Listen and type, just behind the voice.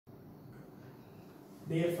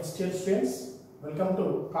Dear first year students, welcome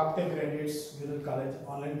to Kakatiya Graduates Junior College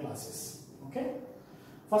online classes. Okay.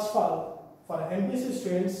 First of all, for MPC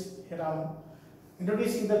students, here I am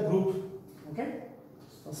introducing the group. Okay.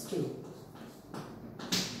 First two.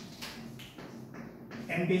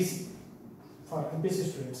 MPC for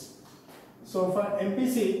MPC students. So for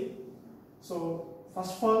MPC,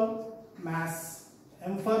 first of all, maths,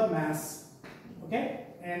 M for maths. Okay.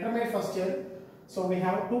 In intermediate first year, so we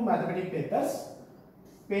have two mathematics papers.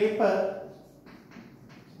 Paper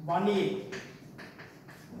 1A,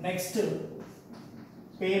 next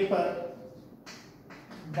paper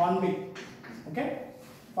 1B. Okay,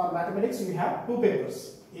 for mathematics we have two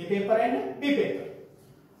papers, A paper and B paper.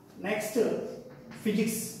 Next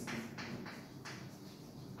physics,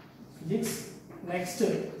 next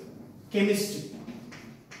chemistry.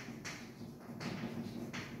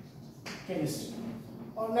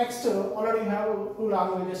 Next already have two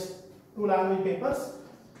language papers.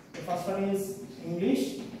 The first one is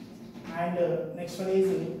English and next one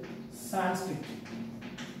is Sanskrit.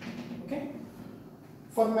 Okay.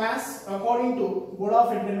 For maths, according to Board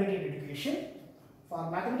of Intermediate Education,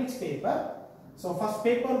 for mathematics paper, so first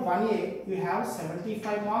paper 1A you have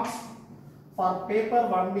 75 marks. For paper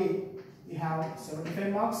 1B you have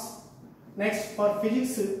 75 marks. Next for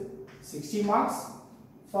physics 60 marks.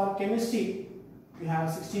 For chemistry you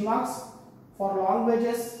have 60 marks. For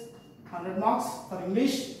languages 100 marks for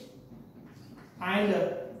English and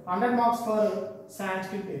 100 marks for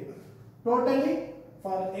Sanskrit paper. Totally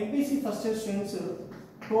for MPC first year students,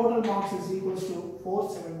 total marks is equals to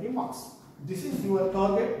 470 marks. This is your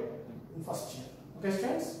target in first year. Okay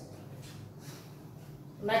students?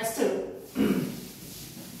 Next,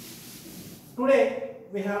 today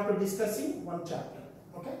we have to discussing one chapter.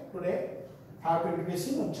 Okay? Today I have to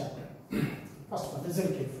discussing one chapter. First one, listen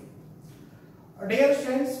carefully. Dear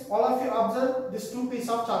students, all of you observe these two pieces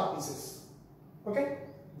of chalk pieces. Okay,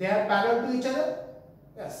 they are parallel to each other.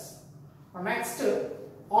 Yes. Next,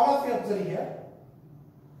 all of you observe here.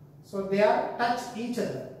 So they are touch each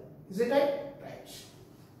other. Is it right? Right.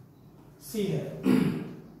 See here.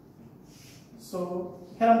 So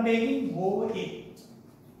here I am taking OA.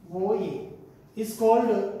 OA is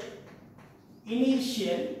called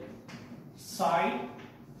initial side,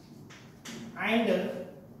 and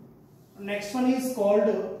next one is called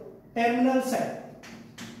terminal side.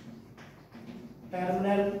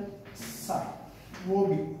 Terminal side,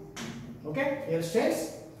 OB. Okay, here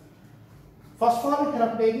states. First one, here I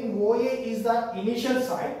am taking OA is the initial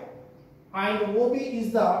side and OB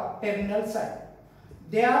is the terminal side.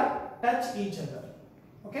 They are touch each other.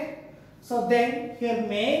 Okay, so then here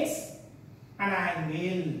makes an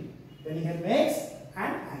angle. Then here makes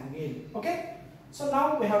an angle. Okay, so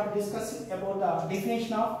now we have to discuss about the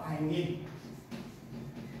definition of angle.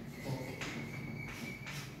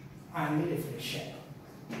 Angle definition.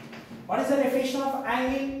 What is the definition of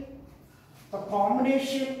angle? The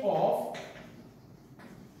combination of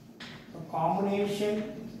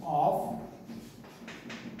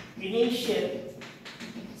initial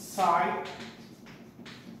side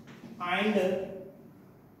and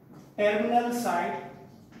terminal side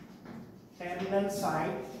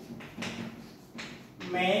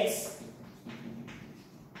makes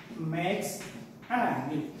an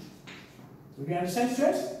angle. Do you understand,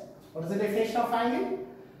 students? What is the definition of angle?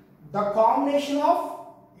 The combination of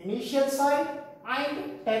initial side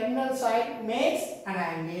and terminal side makes an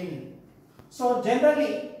angle. So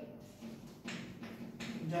generally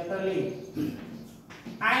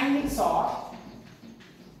angles are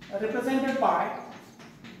represented by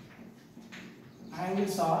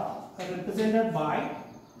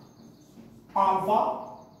alpha,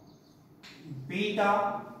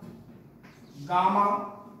 beta,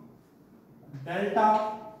 gamma,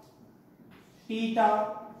 delta,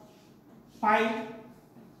 theta, pi,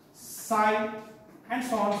 psi, and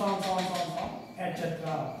so on,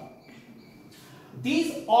 etc.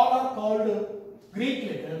 These all are called Greek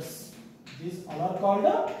letters. You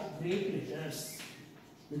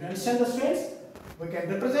understand the students? We can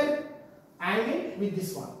represent angle with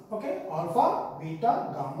this one. Okay, alpha,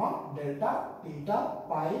 beta, gamma, delta, theta,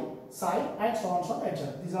 pi, psi, and so on,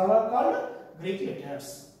 etc. These all are called Greek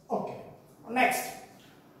letters. Okay. Next,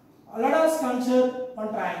 let us consider one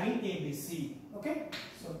triangle ABC. Okay,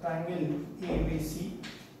 so triangle ABC.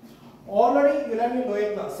 Already you learned in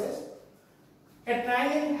lower classes. A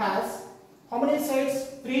triangle has how many sides?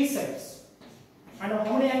 3 sides. And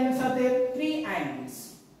how many angles are there? 3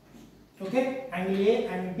 angles. Okay, angle A,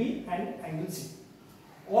 angle B, and angle C.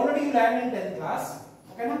 Already you learned in 10th class.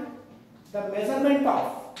 Okay, na? The measurement of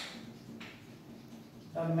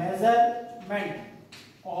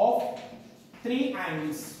 3 three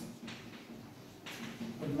angles.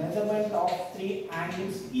 The measurement of three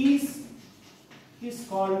angles is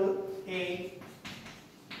called a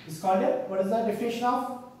what is the definition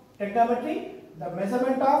of trigonometry? The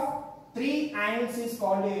measurement of three angles is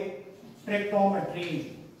called a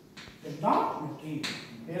trigonometry. Trigonometry.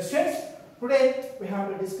 Dear students, today we have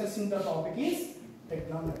to discussing the topic is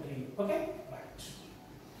trigonometry. Okay, right.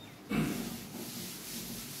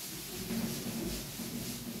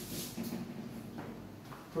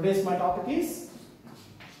 Today's my topic is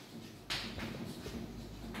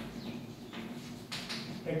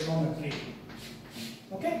trigonometry.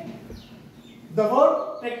 Okay. The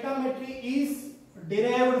word trigonometry is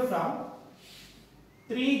derived from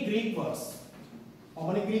three Greek words. How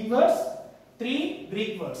many Greek words? Three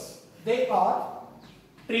Greek words. They are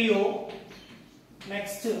trio,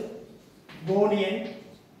 next gonian,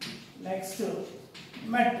 next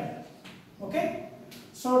meter. Okay.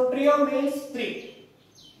 So trio means three.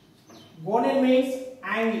 Gonian means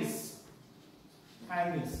angles.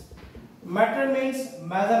 Angles. Meter means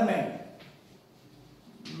measurement.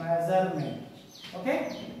 Measurement.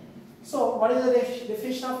 Okay. So what is the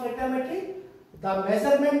definition of trigonometry? The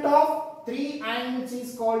measurement of three angles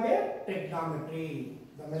is called a trigonometry.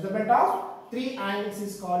 The measurement of three angles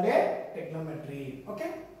is called a trigonometry.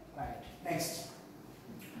 Okay. Right. Next.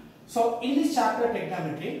 So in this chapter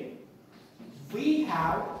trigonometry, we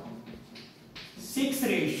have 6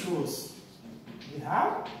 ratios. We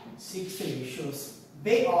have 6 ratios.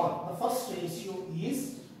 They are, the first ratio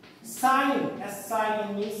is sine.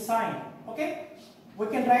 S-I-N is sine. Okay. We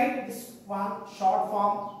can write this one short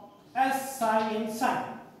form S-I-N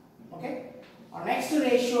sine. Okay. Our next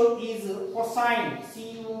ratio is cosine.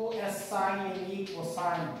 C-O-S-I-N-E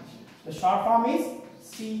cosine. The short form is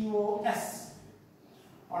C-O-S.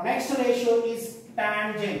 Our next ratio is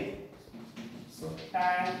tangent. So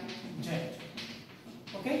tangent.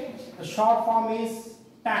 Okay. The short form is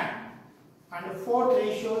tan. And the fourth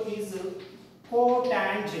ratio is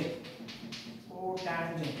cotangent.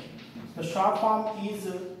 Cotangent. The short form is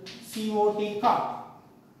COT cot.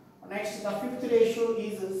 Next, the fifth ratio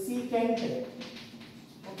is secant.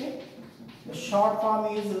 Okay. The short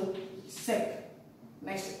form is sec.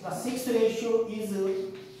 Next, the sixth ratio is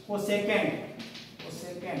cosecant.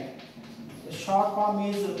 Cosecant. The short form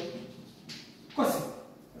is cosec.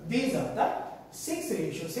 These are the 6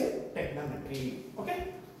 ratios in trigonometry.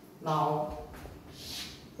 Okay. Now,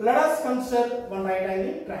 let us consider one right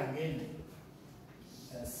angle triangle.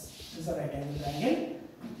 Yes, this is a right angle triangle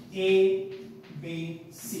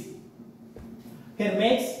ABC. Here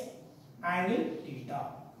makes angle theta.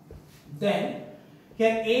 Then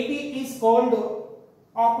here AB is called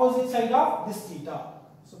opposite side of this theta.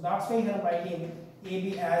 So that's why here writing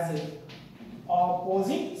AB as a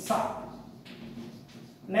opposite side.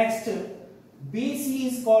 Next, BC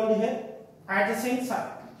is called here adjacent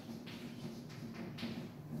side.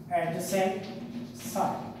 Adjacent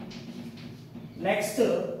side. Next,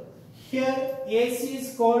 here AC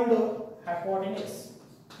is called hypotenuse.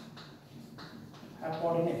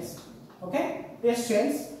 Hypotenuse. Okay? Yes,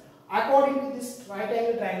 students. According to this right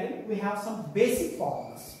angle triangle, we have some basic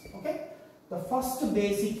formulas. Okay? The first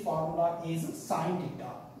basic formula is sine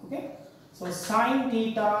theta. Okay? So sine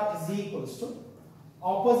theta is equals to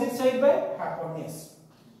opposite side by hypotenuse.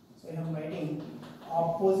 So I am writing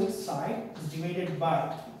opposite side is divided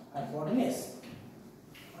by hypotenuse.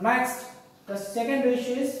 Next, the second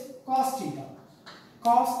ratio is cos theta.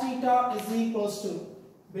 Cos theta is equals to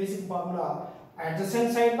basic formula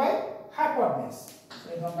adjacent side by hypotenuse. So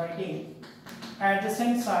I am writing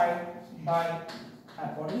adjacent side by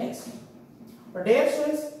hypotenuse. But dear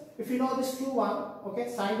students, if you know this 2-1, okay,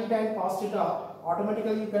 sin theta and cos theta,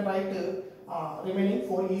 automatically you can write remaining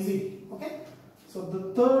 4 easily. Okay. So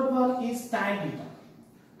the third one is tan theta.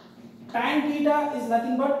 Tan theta is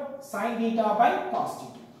nothing but sin theta by cos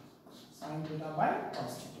theta. Sin theta by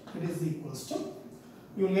cos theta. It is equals to,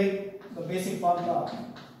 you will get the basic formula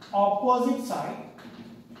opposite side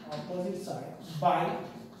by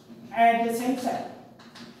adjacent side.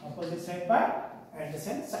 Opposite side by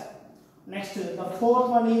adjacent side. Next, the fourth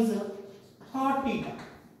one is cot theta.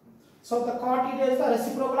 So the cot theta is the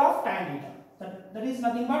reciprocal of tan theta. That is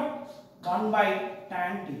nothing but 1 by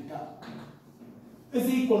tan theta is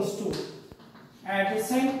equals to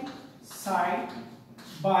adjacent side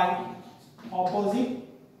by opposite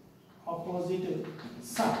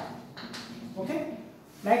side. Okay.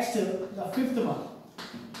 Next, the fifth one,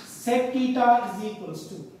 sec theta is equals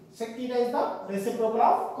to, sec theta is the reciprocal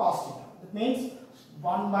of cos theta. That means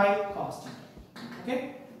 1 by cos theta.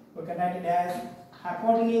 Okay. We can write it as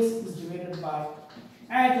hypotenuse is divided by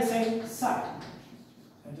adjacent side.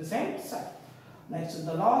 Adjacent side. Next,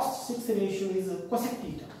 the last sixth ratio is cosec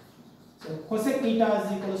theta. So cosec theta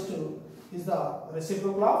is equals to is the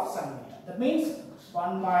reciprocal of sin theta. That means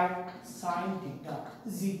 1 by sin theta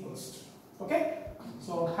is equals to. Okay.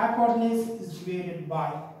 So hypotenuse is divided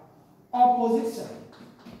by opposite side.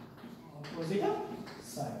 Opposite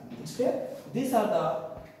side. It's clear. These are the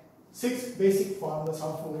 6 basic formulas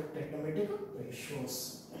of trigonometric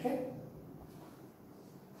ratios. Okay.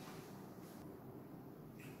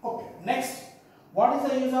 Okay. Next, what is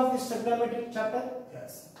the use of this trigonometric chapter?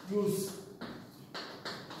 Yes, use.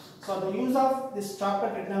 So the use of this chapter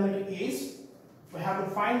trigonometry is we have to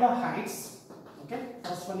find the heights. Okay.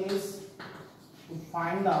 First one is to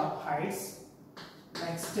find the heights.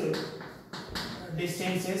 Next,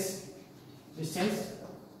 distances. Distance.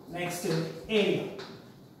 Next, area.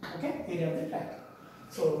 Okay, area of the triangle.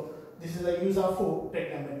 So this is the use of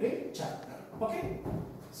trigonometry chapter. Okay.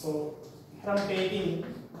 So here I am taking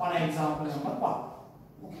one example number 1.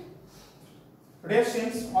 Okay. Today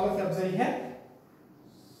students, all of you observe here.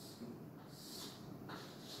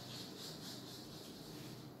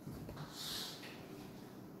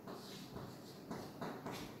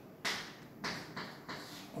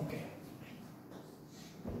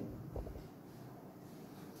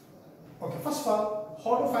 Okay, first of all,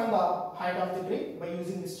 how to find the height of the tree by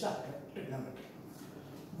using this chapter, trigonometry.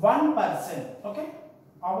 One person, okay,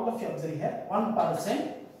 all of you observe here, one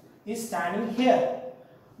person is standing here.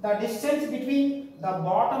 The distance between the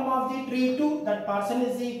bottom of the tree to that person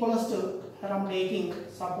is equals to, here I am taking,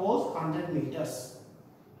 suppose 100 meters.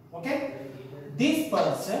 Okay, this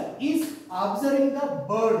person is observing the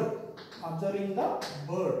bird,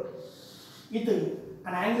 with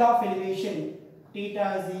an angle of elevation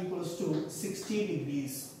theta is equals to 60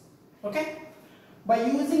 degrees. Okay. By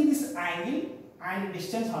using this angle and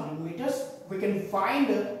distance 100 meters, we can find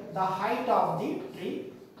the height of the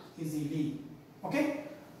tree easily. Okay.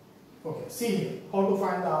 Okay. See here how to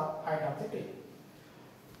find the height of the tree.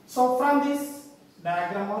 So from this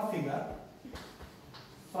diagram or figure,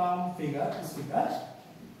 this figure,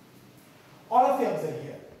 all of you observe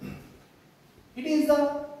here. It is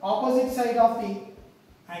the opposite side of the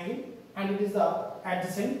angle and it is the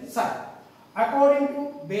adjacent side. According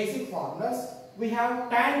to basic formulas, we have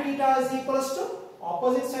tan theta is equals to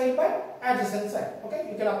opposite side by adjacent side. Okay,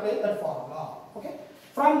 you can apply that formula. Okay,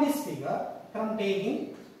 from this figure, from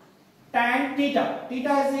taking tan theta,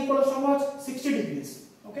 theta is equal to how much? 60 degrees.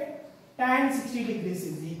 Okay, tan 60 degrees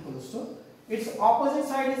is equals to its opposite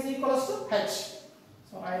side is equals to h.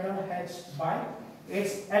 So write down h by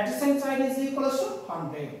its adjacent side is equals to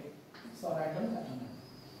 100. So write down 100.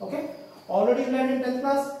 Okay. Already learned in 10th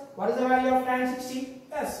class. What is the value of tan 60?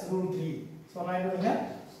 Yes, root 3. So write down here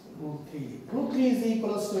root 3. Root 3 is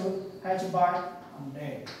equals to h by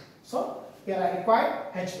 100. So here I require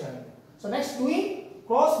h value. So next, doing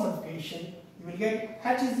cross multiplication, you will get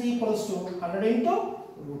h is equals to 100 into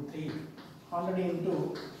root 3. 100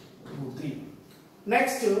 into root 3.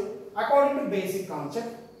 Next, according to basic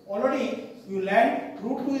concept, already you learned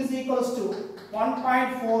root 2 is equals to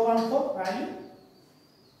 1.414 value.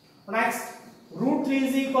 Next, root 3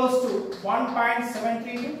 is equals to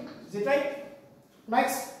 1.732. Is it right?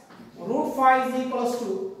 Next, root 5 is equals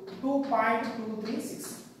to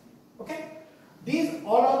 2.236. Okay? These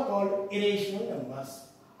all are called irrational numbers.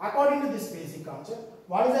 According to this basic concept,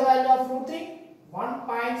 what is the value of root 3?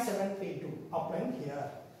 1.732. Applying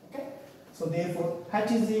here. Okay? So therefore,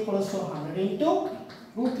 h is equals to 100 into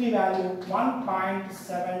root 3 value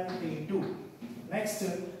 1.732. Next,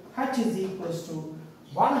 h is equals to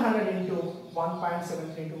 100 into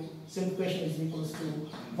 1.732, simplification is equals to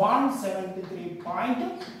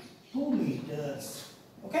 173.2 meters.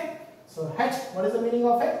 Okay. So h, what is the meaning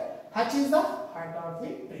of it? H is the height of the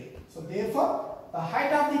tree. So therefore, the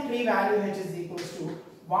height of the tree value h is equals to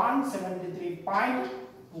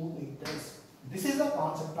 173.2 meters. This is the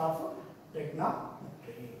concept of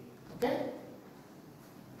trigonometry. Okay.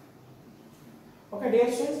 Okay,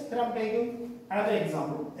 dear students, here I am taking another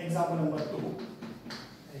example. Example number 2.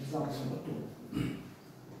 Example number 2.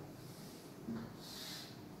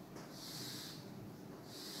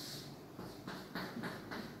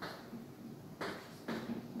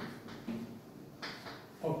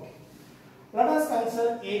 Okay. Let us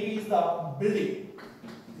consider AB is the building.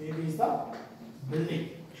 AB is the building.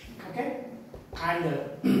 Okay. And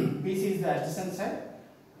BC is the adjacent side.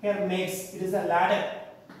 Here makes it is a ladder.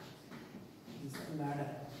 It is a ladder.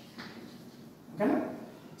 Okay.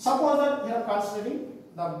 Suppose that we are considering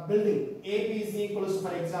the building AB is equals to,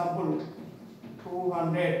 for example,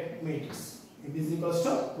 200 meters. AB is equals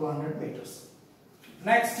to 200 meters.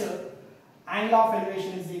 Next, angle of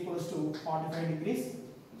elevation is equals to 45 degrees.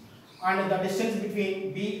 and the distance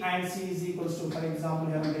between B and C is equals to, for example,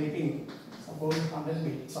 here I am taking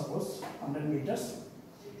suppose 100 meters.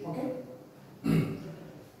 Okay.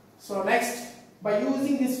 So next, by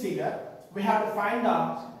using this figure, we have to find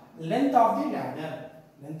the length of the ladder.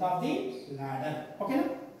 Length of the ladder. Okay. Now?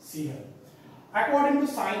 See here. According to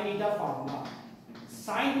sin theta formula,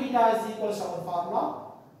 sin theta is equals to our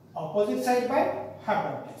formula opposite side by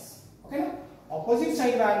hypotenuse. Okay. Now? Opposite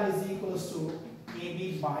side value is equals to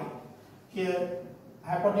AB by here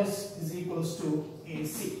hypotenuse is equals to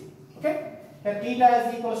AC. Okay. Here theta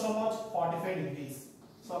is equals to how much? 45 degrees.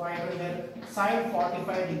 So right over here sin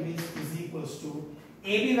 45 degrees is equals to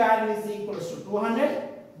AB value is equals to 200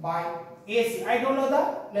 by AC. I don't know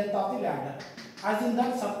the length of the ladder. As in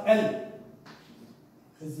that some L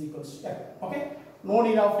is equals to L. Okay. No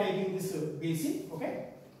need of taking this BC.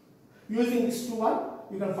 Okay. Using this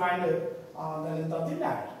 2-1 you can find the length of the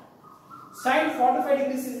ladder. Sin 45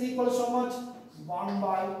 degrees is equals to how much? 1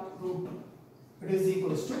 by root 2. It is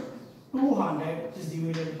equals to 200 is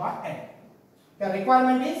divided by L. The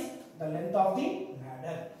requirement is the length of the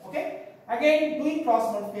ladder. Okay. Again, doing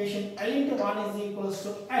cross multiplication, L into 1 is equals to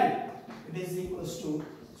L. It is equals to,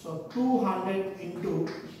 so 200 into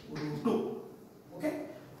root 2. Okay.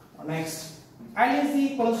 Next, L is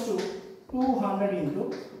equals to 200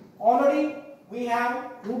 into, already we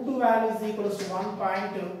have root 2 value is equals to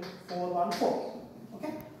 1.414.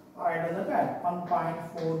 Okay. Alright, on the pad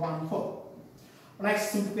 1.414.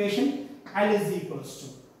 Next simplification, L is equals to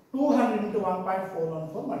 200 into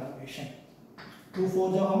 1.414 multiplication. 2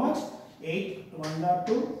 4s are how much? 8, 2 1 are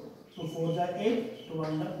 2, 2 4s are 8, 2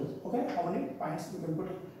 1 are 2. Okay, how many points we can put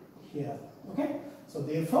here? Okay, so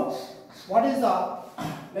therefore, what is the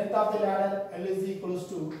length of the ladder? L is equals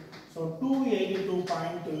to, so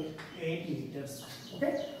 282.8 meters.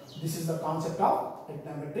 Okay, this is the concept of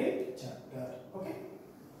trigonometry chapter. Okay.